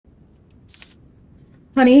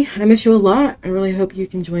Honey, I miss you a lot. I really hope you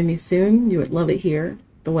can join me soon. You would love it here.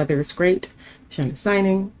 The weather is great. The sun is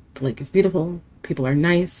shining. The lake is beautiful. People are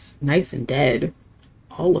nice, nice and dead.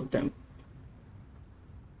 All of them.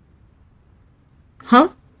 Huh?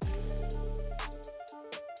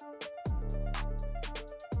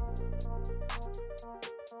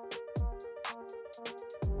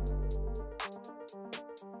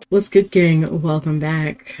 What's good, gang? Welcome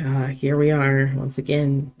back. Here we are once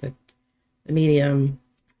again with the medium.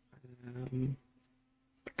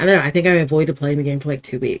 I don't know. I think I avoided playing the game for like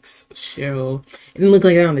 2 weeks, so it didn't look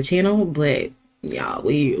like that on the channel. But yeah,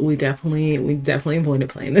 we definitely avoided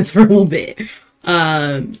playing this for a little bit.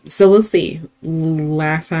 So we'll see.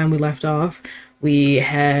 Last time we left off, we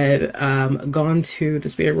had gone to the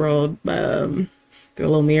spirit world through a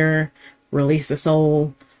little mirror, released the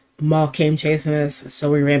soul. Maul came chasing us,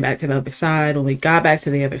 so we ran back to the other side. When we got back to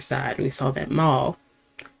the other side, we saw that Maul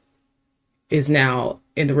is now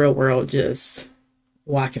in the real world, just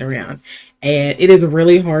walking around, and it is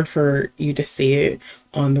really hard for you to see it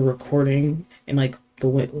on the recording and like the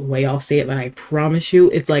way I'll see it, but I promise you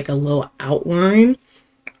it's like a little outline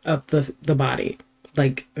of the body,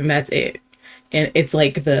 like, and that's it. And it's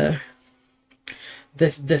like the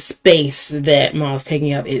space that Maul's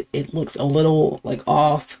taking up, it looks a little like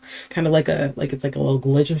off, kind of like it's like a little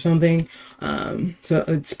glitch or something. So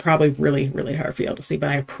it's probably really hard for y'all to see, but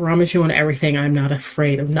I promise you on everything, I'm not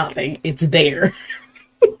afraid of nothing. It's there.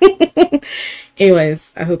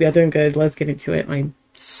 Anyways, I hope y'all doing good. Let's get into it. I'm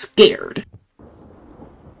scared.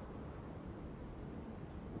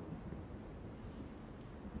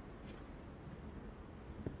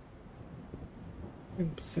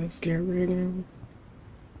 I'm so scared right now.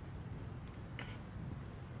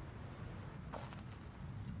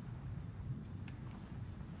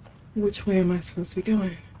 Which way am I supposed to be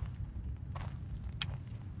going?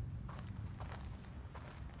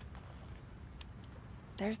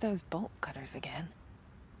 There's those bolt cutters again.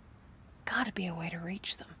 Gotta be a way to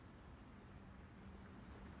reach them.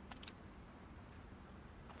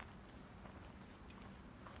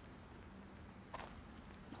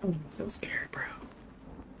 Oh, I'm so scared, bro.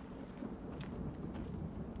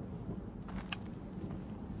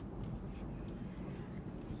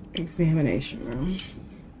 Examination room.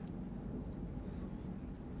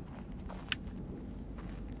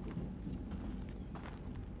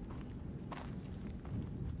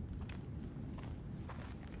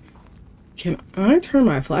 Can I turn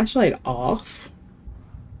my flashlight off?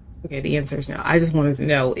 Okay, the answer is no. I just wanted to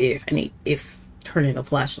know if turning the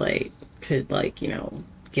flashlight could, like, you know,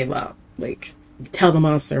 give up, like, tell the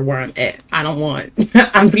monster where I'm at. I don't want.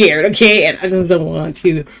 I'm scared, okay, and I just don't want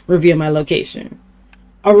to reveal my location.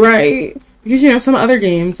 All right, because you know some other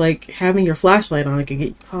games, like having your flashlight on, it can get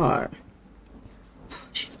you caught. Oh,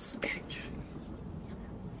 Jesus,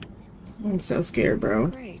 I'm so scared, bro.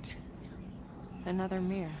 Great. Another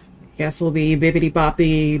mirror. Guess we'll be bibbity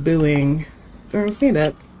boppy booing. Girl, stand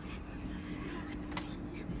up.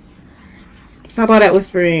 Stop all that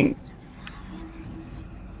whispering.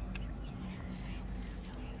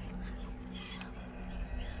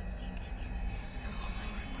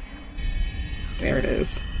 There it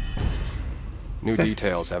is. New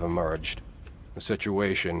details have emerged. The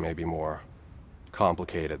situation may be more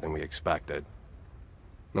complicated than we expected.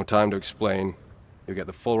 No time to explain. You'll get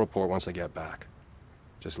the full report once I get back.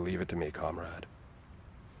 Just leave it to me, comrade.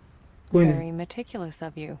 Very meticulous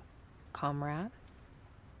of you, comrade.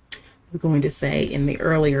 I'm going to say in the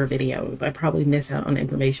earlier videos, I probably missed out on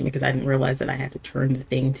information because I didn't realize that I had to turn the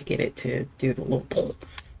thing to get it to do the little pull.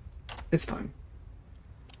 It's fine.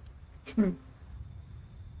 It's fine.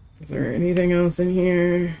 Is there anything else in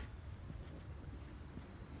here?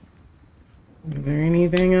 Is there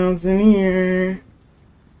anything else in here?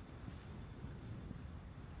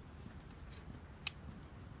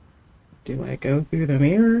 Do I go through the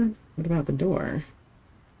mirror? What about the door?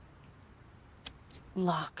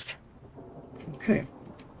 Locked. Okay.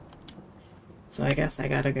 So I guess I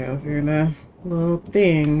gotta go through the little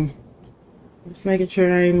thing. Just making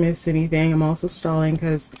sure I didn't miss anything. I'm also stalling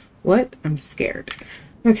because, what? I'm scared.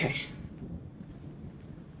 Okay.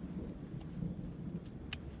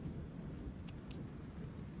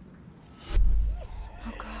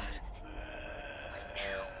 Oh, God.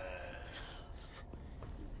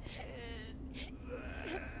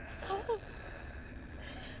 Oh.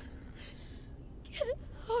 Get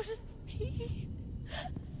out of me.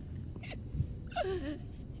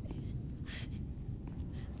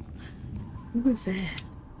 What was that?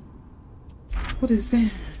 What is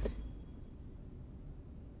that?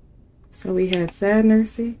 So we had sad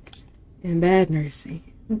nursing and bad nursing.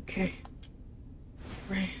 Okay.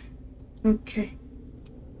 Right. Okay.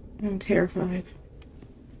 I'm terrified.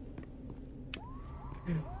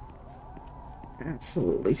 I'm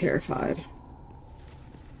absolutely terrified.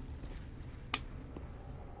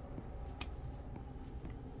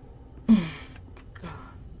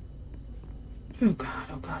 Oh God,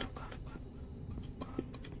 oh God, oh God, oh God.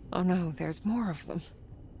 Oh no, there's more of them.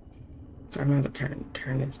 Sorry, I'm gonna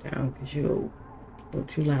turn this down because you're a little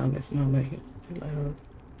too loud, Miss Mama. Too loud.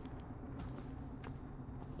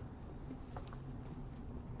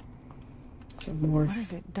 Some more. What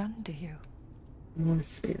has it done to you? More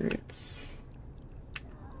spirits.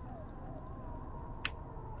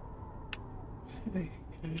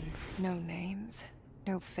 No names,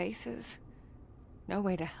 no faces, no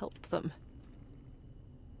way to help them.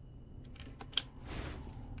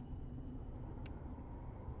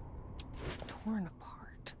 Torn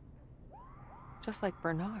apart. Just like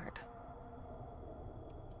Bernard.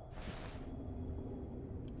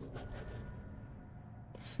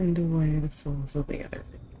 Send away the souls of the other.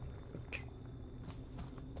 Okay.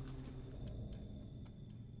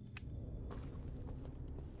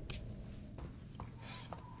 There's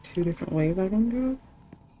 2 different ways I can go.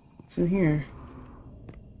 What's in here?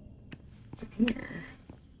 What's in here?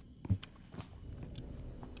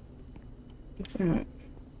 What's that?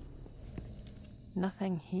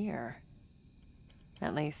 Nothing here.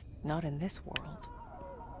 At least, not in this world.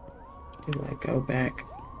 Do I go back?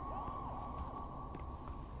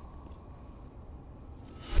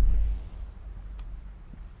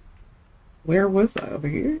 Where was I? Over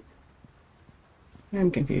here?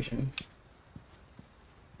 I'm confusion.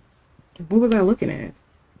 What was I looking at?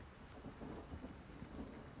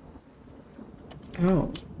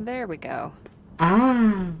 Oh. There we go.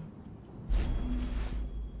 Ah.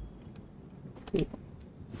 Cool.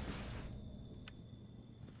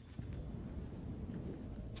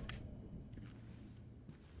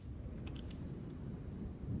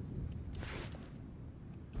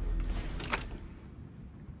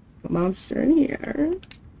 A monster in here.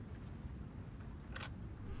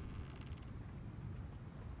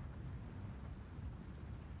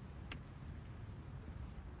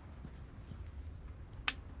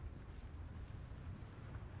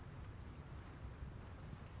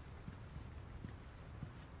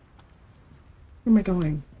 Where am I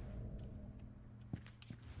going?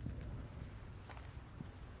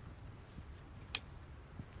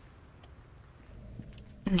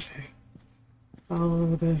 Okay.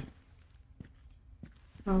 Follow the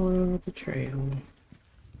trail.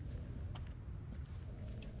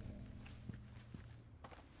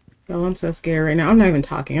 Oh, I'm so scared right now. I'm not even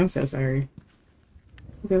talking. I'm so sorry.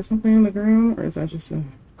 Is there something on the ground, or is that just a...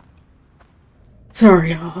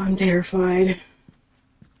 Sorry, y'all. I'm terrified.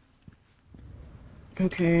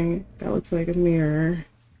 Okay, that looks like a mirror.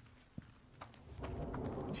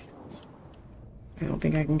 I don't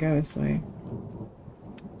think I can go this way.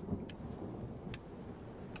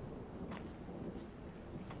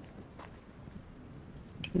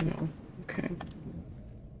 No. Okay.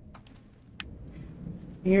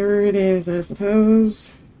 Here it is, I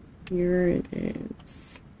suppose. Here it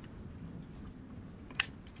is.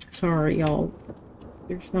 Sorry, y'all.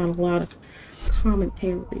 There's not a lot of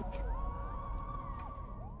commentary.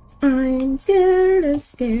 I'm scared and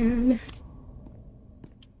scared.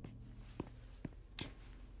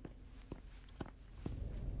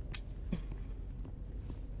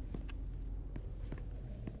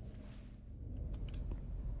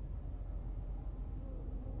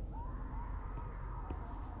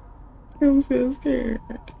 I'm so scared.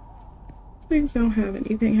 Please don't have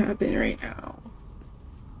anything happen right now.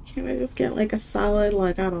 Can I just get like a solid,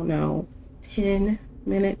 like, I don't know, 10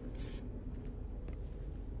 minutes?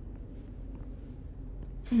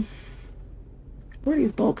 Where are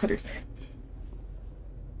these bolt cutters at?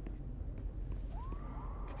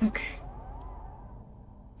 Okay.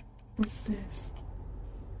 What's this?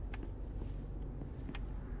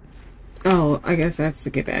 Oh, I guess that's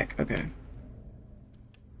to get back. Okay.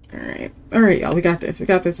 Alright. Alright, y'all. We got this. We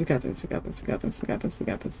got this. We got this. We got this. We got this. We got this. We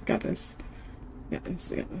got this. We got this. We got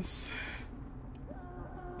this. We got this.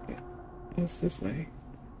 Yeah. What's this way?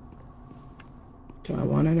 Do I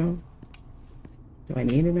want to know? Do I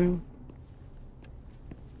need to know?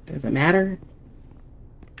 Does it matter?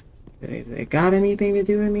 Does it got anything to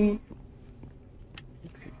do with me?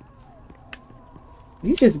 Okay.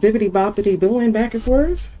 You just bibbity boppity booing back and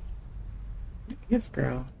forth? Yes,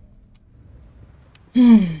 girl.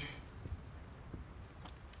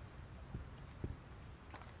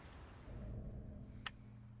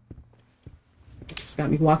 Just got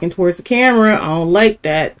me walking towards the camera. I don't like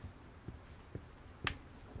that.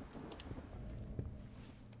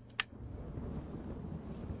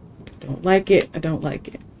 I don't like it. I don't like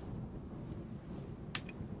it.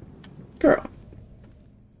 Girl,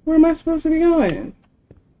 where am I supposed to be going?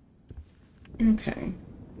 Okay.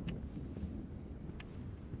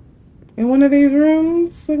 In one of these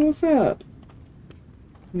rooms? Like, what's up?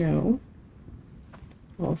 No.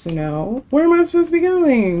 Also no. Where am I supposed to be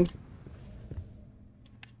going?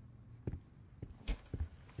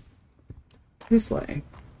 This way.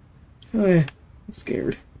 Oh, yeah. I'm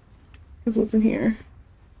scared. Because what's in here?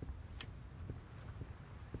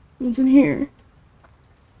 What's in here?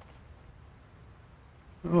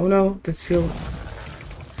 Oh no, this feels...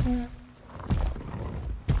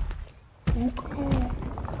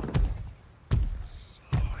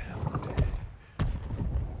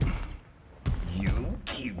 You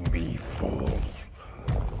keep me full.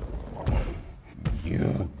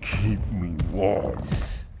 You keep me warm.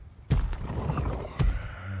 Your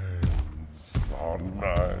hands are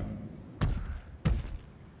mine.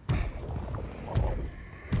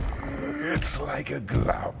 It's like a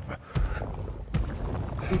glove.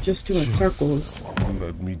 You're just doing circles.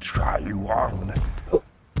 Let me try you on. Oh.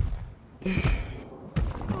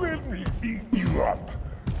 Let me eat you up.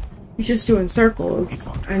 You're just doing circles.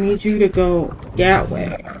 I need you to go that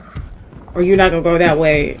way. Or you're not gonna go that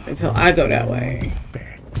way until I go that way.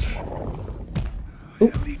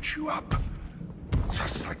 I'll eat you up.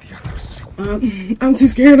 Just like the others. I'm too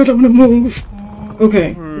scared. I don't want to move.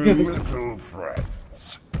 Okay, we got this. Little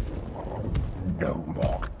friends. No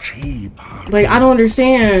more tea party. Like, I don't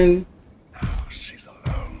understand. Now she's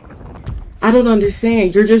alone. I don't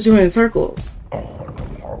understand. You're just doing circles. All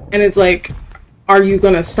alone. And it's like, are you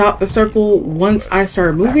gonna stop the circle once I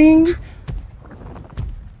start moving?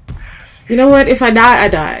 You know what? If I die, I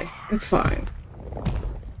die. It's fine.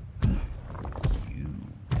 You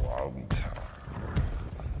won't.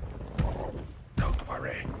 Don't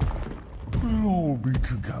worry. We'll all be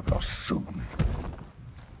together soon.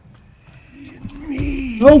 In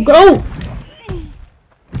me. Oh, go!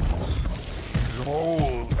 It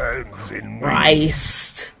all ends in me.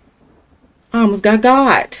 Christ. I almost got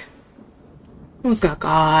got. Almost got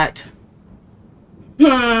got.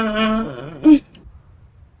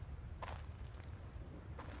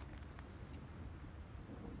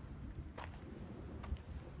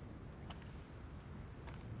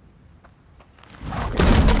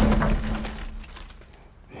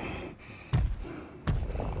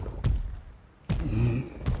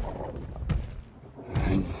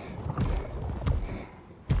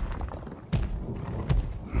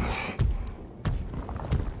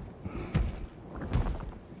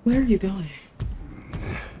 Where are you going?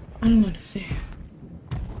 I don't understand.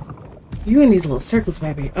 You in these little circles,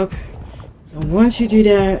 baby. Okay. So once you do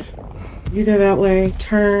that, you go that way,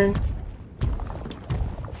 turn.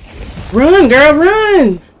 Run, girl,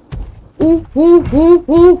 run! Ooh, ooh, ooh,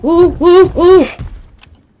 ooh, ooh, ooh, ooh.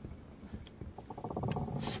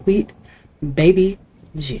 Sweet baby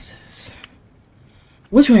Jesus.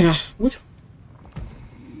 Which way?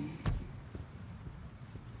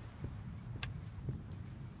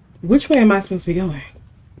 Which way am I supposed to be going?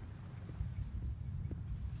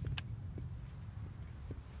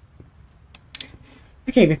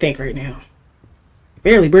 I can't even think right now.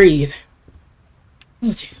 Barely breathe.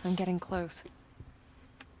 Oh, Jesus. I'm getting close.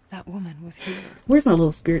 That woman was here. Where's my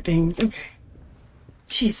little spirit things? Okay.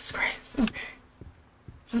 Jesus Christ. Okay.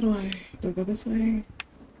 How do I go this way?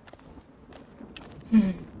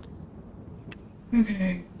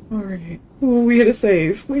 Okay. Alright. Oh, we had to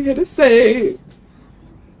save. We had to save.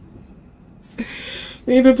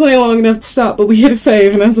 We ain't been playing long enough to stop, but we had to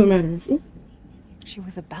save, and that's what matters. Ooh. She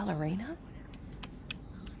was a ballerina?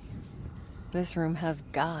 This room has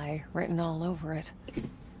Guy written all over it.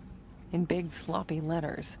 In big sloppy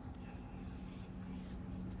letters.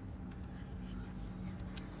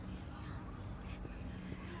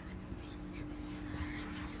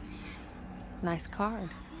 Nice card.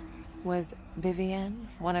 Was Vivienne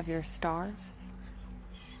one of your stars?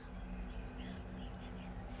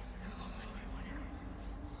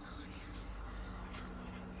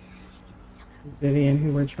 Vivienne,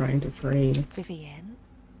 who we're trying to free. Vivienne?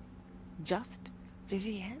 Just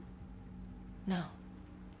Vivienne? No.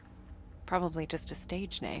 Probably just a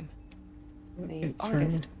stage name. The It's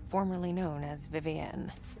artist her. formerly known as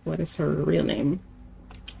Vivienne. What is her real name?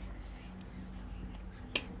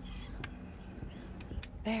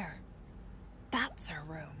 There. That's her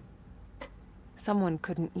room. Someone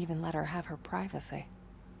couldn't even let her have her privacy.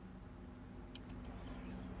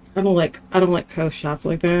 I don't like close shots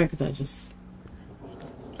like that because I just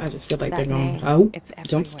feel like That they're going, name, oh, it's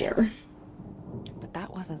jump everywhere. scare. But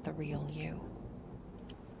that wasn't the real you.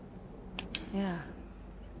 Yeah,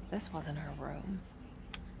 this wasn't her room.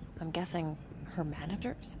 I'm guessing her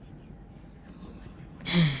manager's?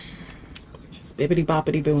 bibbity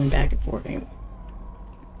boppity booing back and forth anyway.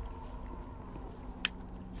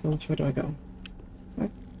 So which way do I go? This way?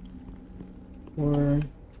 Or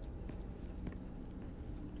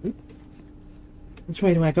which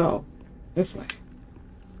way do I go? This way.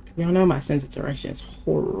 Y'all know my sense of direction is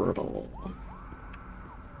horrible.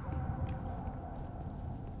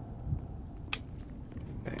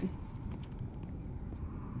 Okay.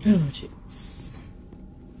 Oh, Jesus.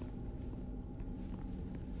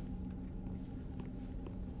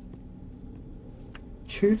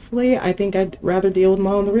 Truthfully, I think I'd rather deal with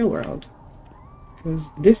Maul in the real world. Because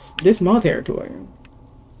this Maul territory.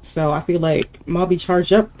 So I feel like Maul be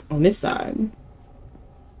charged up on this side. On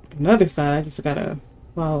the other side, I just gotta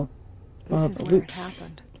follow This is the where loops. it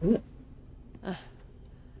happened. Of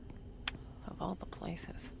all the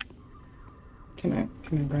places. Can I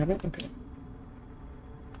grab it? Okay.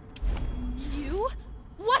 You?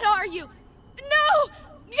 What are you? No!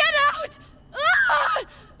 Get out! Ah!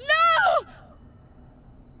 No!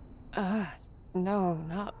 No,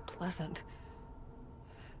 not pleasant.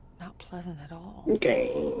 Not pleasant at all.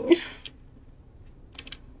 Okay.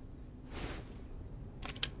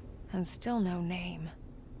 And still no name.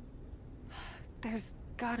 There's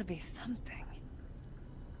gotta be something.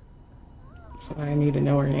 So I need to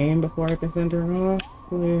know her name before I can send her off?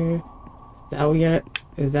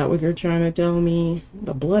 Is that what you're trying to tell me?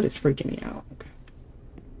 The blood is freaking me out. Okay.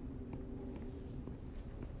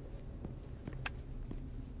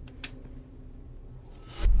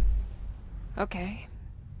 Okay.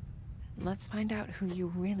 Let's find out who you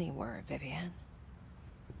really were, Vivienne.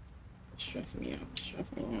 Stress me out.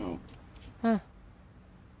 Stress me out. Huh.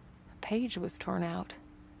 A page was torn out.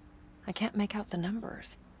 I can't make out the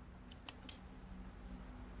numbers.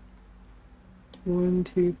 1,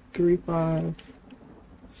 2, 3, 5.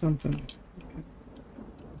 Something. Okay.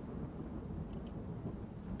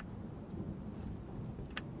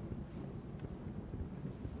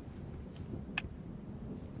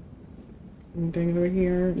 Anything over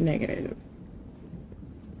here? Negative.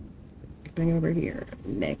 Anything over here?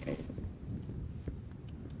 Negative.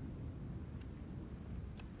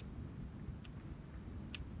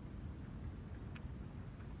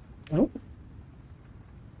 Nope.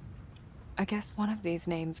 I guess one of these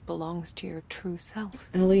names belongs to your true self.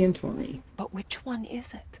 Ellie and Tori. But which one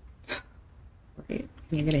is it? Right.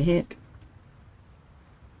 Can you get a hint?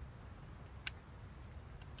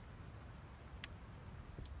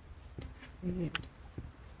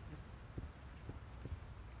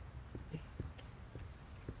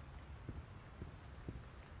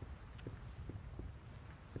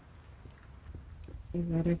 Is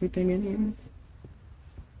that everything in here?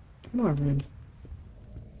 Come on, Ren.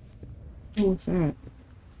 Oh, what's that?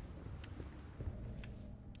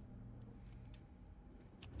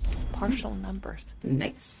 Partial numbers.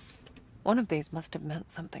 Nice. One of these must have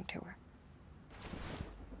meant something to her.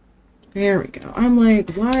 There we go. I'm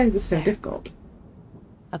like, why is this so There. difficult?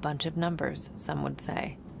 A bunch of numbers, some would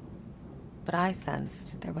say. But I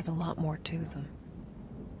sensed there was a lot more to them.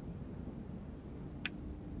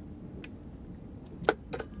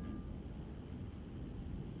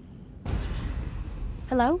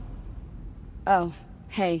 Hello? Oh,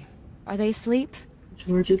 hey. Are they asleep?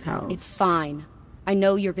 George's house. It's fine. I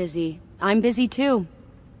know you're busy. I'm busy too.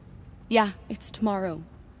 Yeah, it's tomorrow.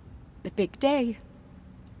 The big day.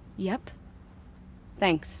 Yep.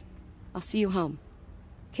 Thanks. I'll see you home.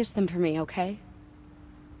 Kiss them for me, okay?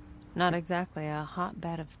 Not exactly a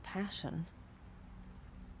hotbed of passion.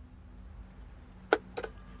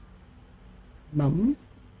 Mum?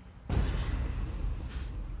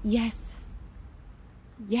 Yes.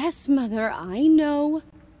 Yes, Mother, I know.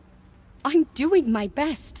 I'm doing my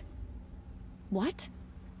best. What?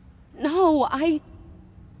 No,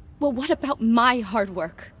 Well, what about my hard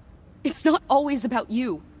work? It's not always about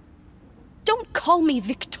you. Don't call me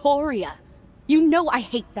Victoria. You know I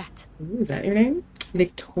hate that. Ooh, is that your name?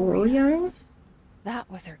 Victoria? That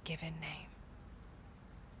was her given name.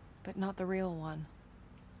 But not the real one.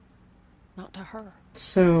 Not to her.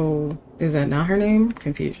 So, is that not her name?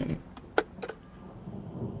 Confusion.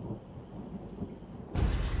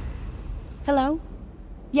 Hello?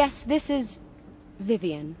 Yes, this is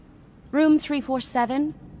Vivienne. Room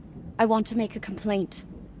 347. I want to make a complaint.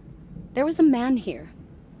 There was a man here.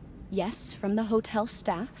 Yes, from the hotel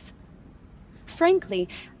staff. Frankly,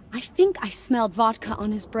 I think I smelled vodka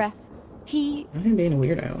on his breath. He... I'm being a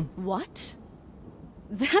weirdo. What?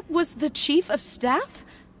 That was the chief of staff?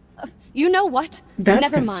 You know what?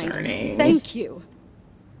 That's Never concerning. mind. Thank you.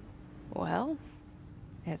 Well,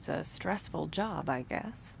 it's a stressful job, I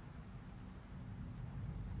guess.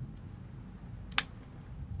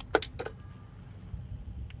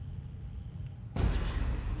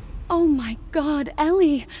 my God,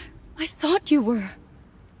 Ellie! I thought you were...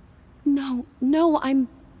 No, I'm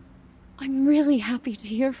really happy to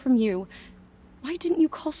hear from you. Why didn't you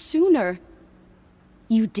call sooner?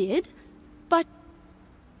 You did? But...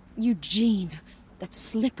 Eugene, that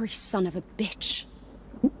slippery son of a bitch.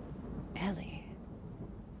 Ellie.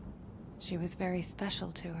 She was very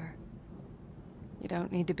special to her. You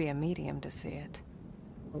don't need to be a medium to see it.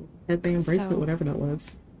 Headband, bracelet, So- whatever that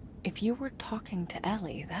was. If you were talking to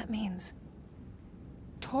Ellie, that means...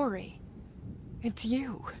 Tori. It's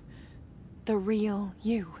you. The real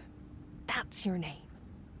you. That's your name.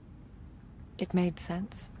 It made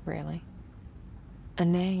sense, really. A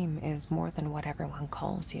name is more than what everyone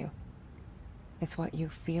calls you. It's what you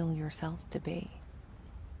feel yourself to be.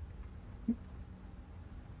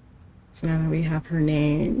 So now that we have her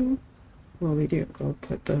name, what do we do? Go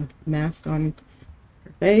put the mask on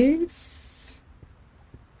her face?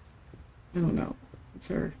 I don't know. What's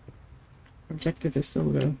her objective is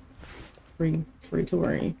still to free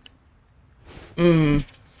Tori.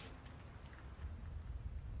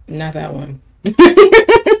 Not that one.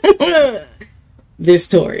 This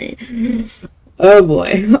Tori. Oh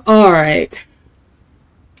boy. Alright.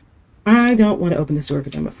 I don't want to open this door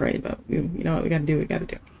because I'm afraid, but you know what we gotta do, we gotta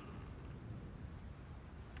do.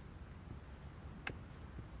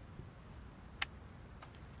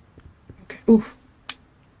 Okay. Ooh.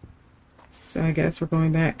 So I guess we're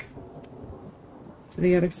going back to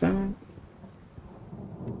the other side.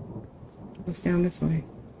 What's down this way?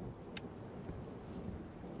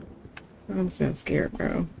 I'm so scared,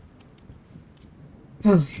 bro.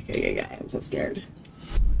 Oh, yeah. I'm so scared.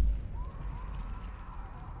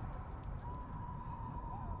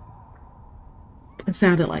 It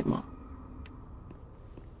sounded like Mom.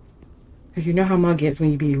 Because you know how Mom gets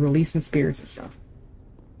when you be releasing spirits and stuff.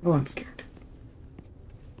 Oh, I'm scared.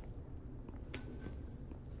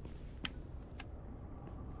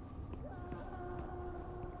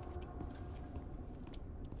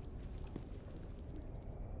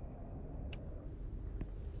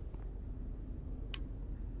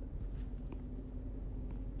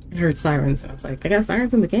 I heard sirens, and I was like, they got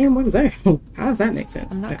sirens in the game? What is that? How does that make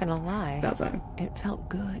sense? I'm not gonna lie. It's outside. It felt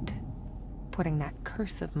good. Putting that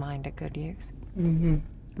curse of mine to good use. Mm-hmm.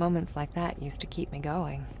 Moments like that used to keep me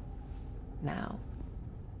going. Now,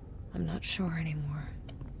 I'm not sure anymore.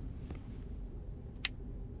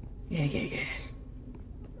 Yeah.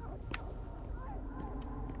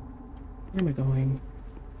 Where am I going?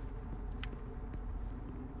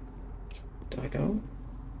 Do I go?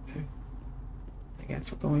 Okay. I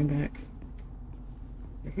guess we're going back.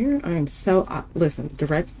 We're here. I am so... listen,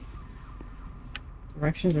 directions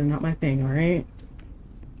are not my thing, alright?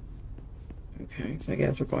 Okay, so I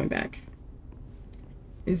guess we're going back.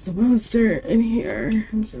 Is the monster in here?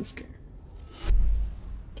 I'm so scared.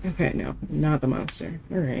 Okay, no, not the monster.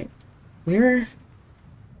 Alright. Where?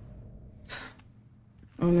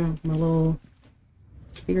 Oh no, my little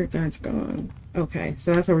spirit guides are gone. Okay,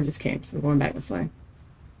 so that's where we just came, so we're going back this way.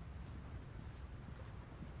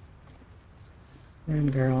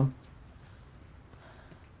 Run, girl.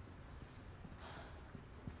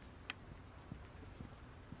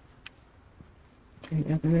 Ain't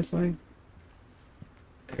nothing this way?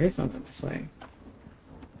 There is something this way.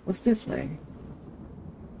 What's this way?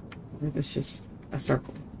 Or is this just a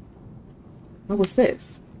circle? Oh, what's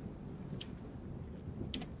this?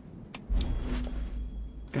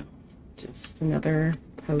 Oh, just another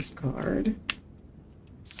postcard.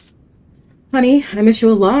 Honey, I miss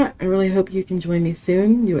you a lot. I really hope you can join me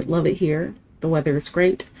soon. You would love it here. The weather is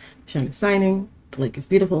great. The sun is shining. The lake is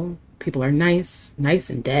beautiful. People are nice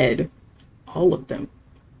and dead. All of them.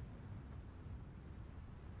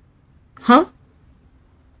 Huh?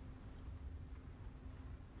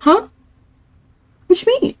 Huh? What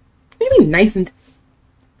you mean? What do you mean nice and...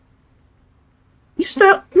 You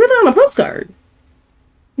wrote that on a postcard.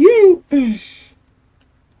 You didn't...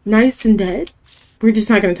 Nice and dead? We're just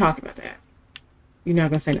not going to talk about that. You're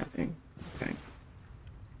not going to say nothing. Okay.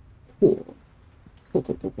 Cool.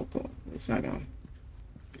 It's not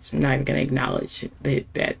going to acknowledge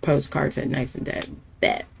that postcard said nice and dead.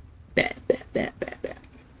 Bad. Get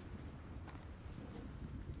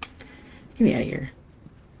me out of here.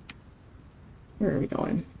 Where are we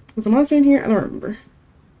going? Was a monster in here? I don't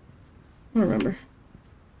remember.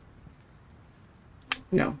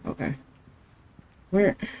 No, okay.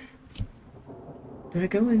 Where? Do I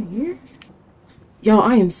go in here? Y'all,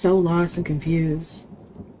 I am so lost and confused.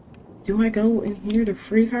 Do I go in here to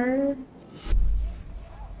free her?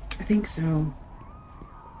 I think so.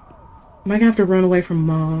 Am I gonna have to run away from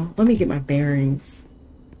Ma? Let me get my bearings.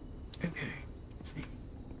 Okay, let's see.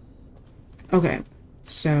 Okay,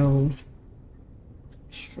 so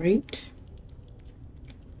straight,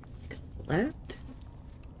 left.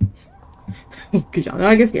 Cause y'all know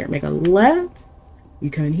I get scared. Make a left. You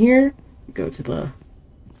come in here. You go to the.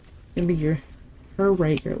 Gonna be her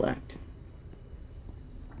right, your left.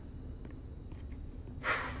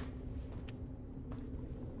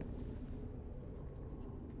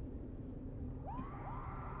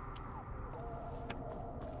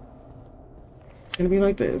 It's gonna be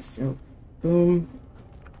like this. So, boom.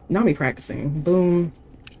 Not me practicing. Boom.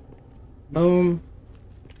 Boom.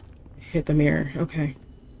 Hit the mirror. Okay.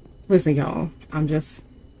 Listen, y'all. I'm just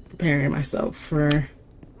preparing myself for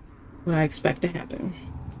what I expect to happen.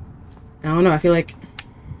 I don't know. I feel like...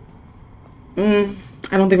 I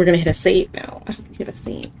don't think we're gonna hit a save now. Hit a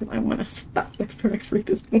save because I want to stop after I freak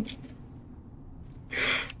this one.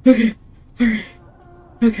 Okay. Alright.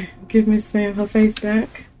 Okay. Give Miss Ma'am her face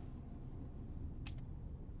back.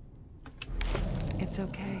 It's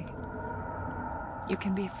okay. You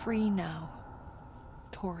can be free now,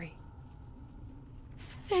 Tori.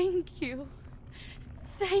 Thank you.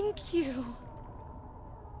 Thank you.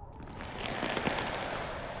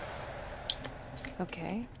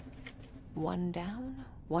 Okay. One down,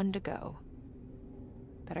 one to go.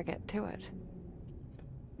 Better get to it.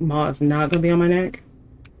 Ma's not gonna be on my neck.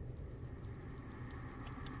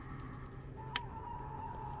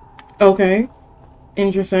 Okay.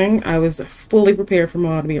 Interesting. I was fully prepared for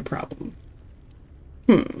Ma to be a problem.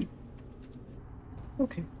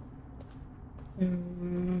 Okay.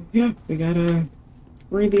 Yeah, we gotta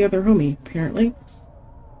read the other homie, apparently.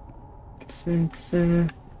 Since,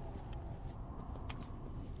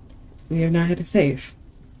 we have not had a save.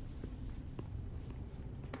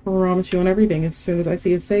 Promise you on everything, as soon as I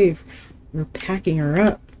see a save, we're packing her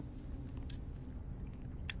up.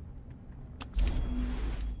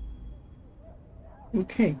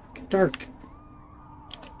 Okay, dark.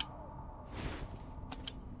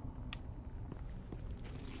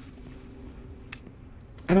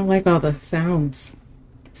 I don't like all the sounds.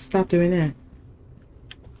 Stop doing that.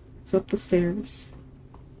 It's up the stairs.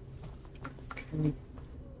 Okay.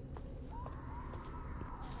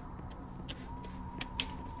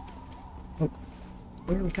 Oh,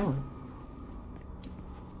 where are we going?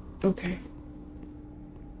 Okay.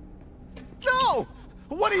 No!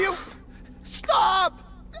 What are you? Stop!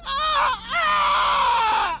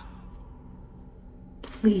 Ah!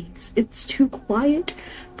 Please, it's too quiet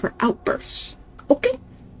for outbursts. Okay?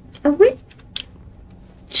 Alright?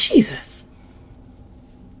 Jesus.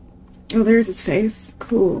 Oh, there's his face.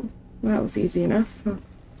 Cool. Well, that was easy enough. Huh.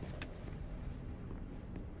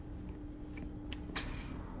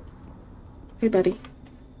 Hey, buddy.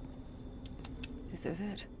 This is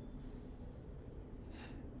it.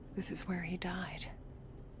 This is where he died.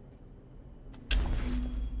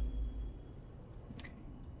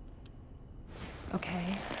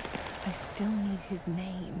 Okay, I still need his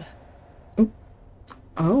name.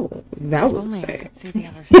 Oh, that If was only I sad. could see the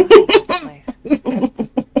other side of this place.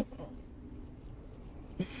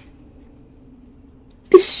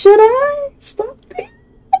 Should I stop it?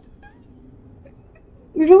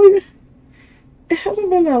 Really? It hasn't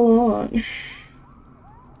been that long.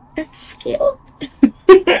 I'm scared.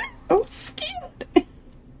 I'm scared.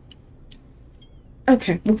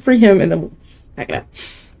 Okay, we'll free him and then we'll back it up.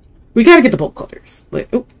 We gotta get the bolt cutters. Like,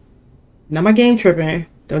 oh, not my game tripping.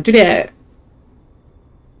 Don't do that.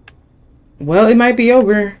 Well, it might be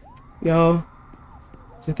over, y'all.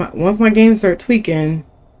 So once my game start tweaking,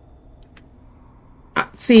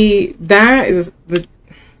 see, that is the.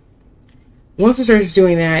 Once it starts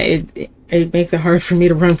doing that, it makes it hard for me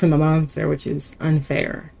to run from the monster, which is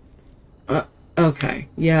unfair. Okay,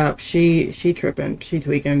 yeah, she tripping, she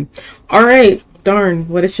tweaking. All right, darn,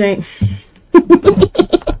 what a shame.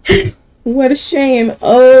 What a shame.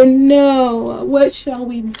 Oh no, what shall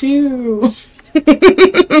we do?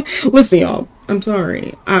 Listen, y'all, I'm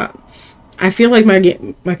sorry. I feel like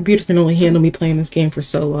my computer can only handle me playing this game for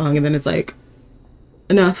so long, and then it's like,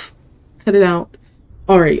 enough, cut it out.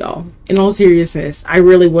 Alright, y'all, in all seriousness, I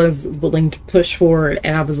really was willing to push forward,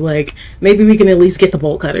 and I was like, maybe we can at least get the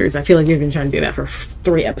bolt cutters. I feel like we've been trying to do that for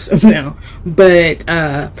 3 episodes now. But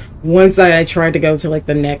once I tried to go to like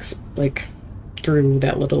the next, like through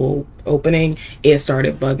that little opening, it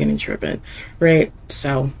started bugging and tripping, right?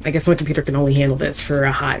 So I guess my computer can only handle this for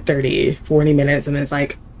a hot 30-40 minutes, and then it's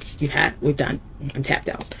like, we've done, I'm tapped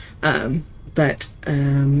out. But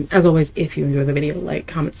as always, if you enjoy the video, like,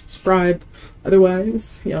 comment, subscribe.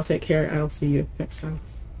 Otherwise, y'all take care. I'll see you next time.